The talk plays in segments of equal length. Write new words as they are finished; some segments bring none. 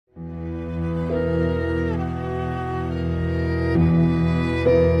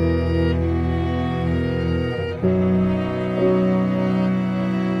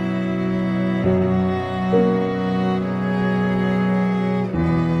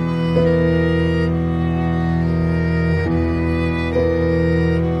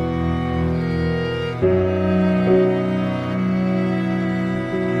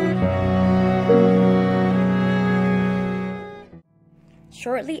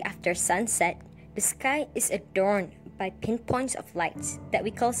Shortly after sunset, the sky is adorned by pinpoints of lights that we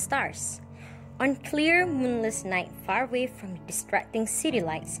call stars. On clear, moonless night far away from the distracting city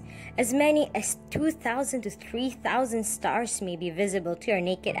lights, as many as 2,000 to 3,000 stars may be visible to your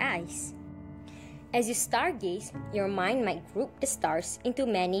naked eyes. As you stargaze, your mind might group the stars into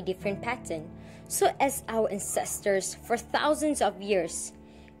many different patterns, so as our ancestors for thousands of years.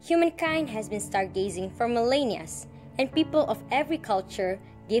 Humankind has been stargazing for millennia, and people of every culture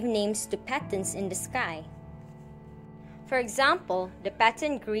give names to patterns in the sky. For example, the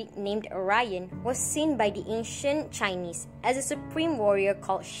pattern Greek named Orion was seen by the ancient Chinese as a supreme warrior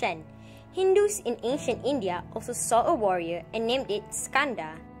called Shen. Hindus in ancient India also saw a warrior and named it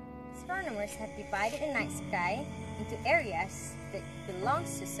Skanda. Astronomers have divided the night sky into areas that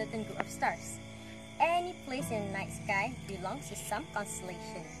belongs to a certain group of stars. Any place in the night sky belongs to some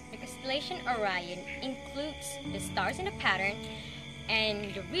constellation. The constellation Orion includes the stars in the pattern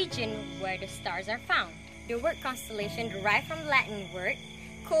and the region where the stars are found. The word constellation derived from the Latin word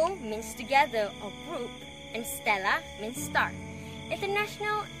co means together or group, and stella means star.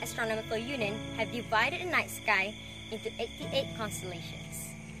 International Astronomical Union have divided the night sky into 88 constellations.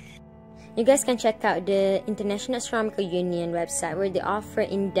 You guys can check out the International Astronomical Union website where they offer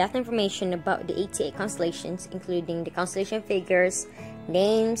in-depth information about the 88 constellations, including the constellation figures,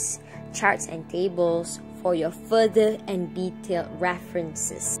 names, charts, and tables for your further and detailed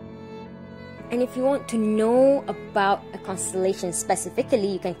references. And if you want to know about a constellation specifically,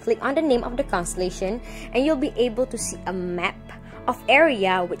 you can click on the name of the constellation and you'll be able to see a map of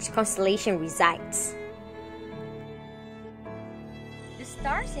area which constellation resides. The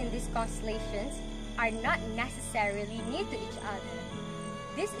stars in these constellations are not necessarily near to each other.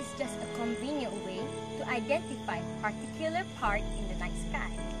 This is just a convenient way to identify a particular part in the night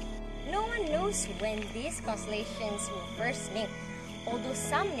sky. No one knows when these constellations were first named, although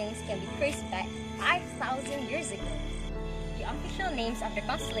some names can be traced back 5,000 years ago. The official names of the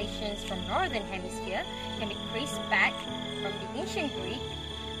constellations from Northern Hemisphere can be traced back from the ancient Greek,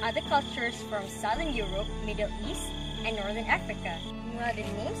 other cultures from Southern Europe, Middle East, and Northern Africa. While the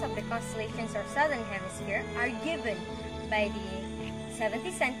names of the constellations of Southern Hemisphere are given by the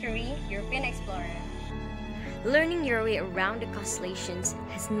 17th century European explorer. Learning your way around the constellations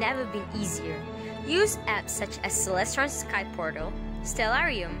has never been easier. Use apps such as Celestron's Sky Portal,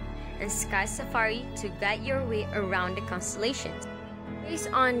 Stellarium, and Sky Safari to guide your way around the constellations.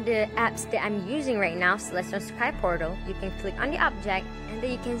 Based on the apps that I'm using right now, Celestron's Sky Portal, you can click on the object and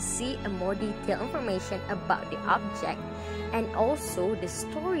then you can see a more detailed information about the object and also the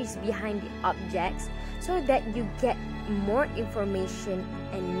stories behind the objects so that you get more information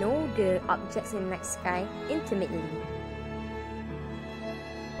and know the objects in the night sky intimately.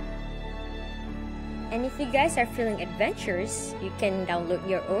 And if you guys are feeling adventurous, you can download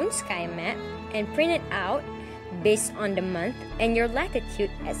your own sky map and print it out based on the month and your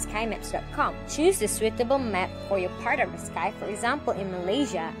latitude at skymaps.com. Choose the suitable map for your part of the sky. For example, in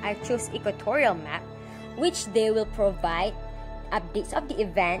Malaysia, I chose equatorial map, which they will provide updates of the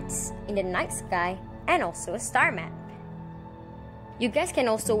events in the night sky and also a star map. You guys can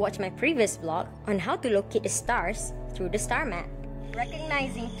also watch my previous vlog on how to locate the stars through the star map.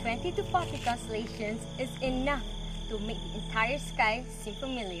 Recognizing 20 to 40 constellations is enough to make the entire sky seem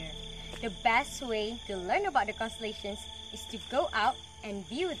familiar. The best way to learn about the constellations is to go out and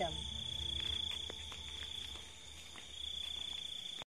view them.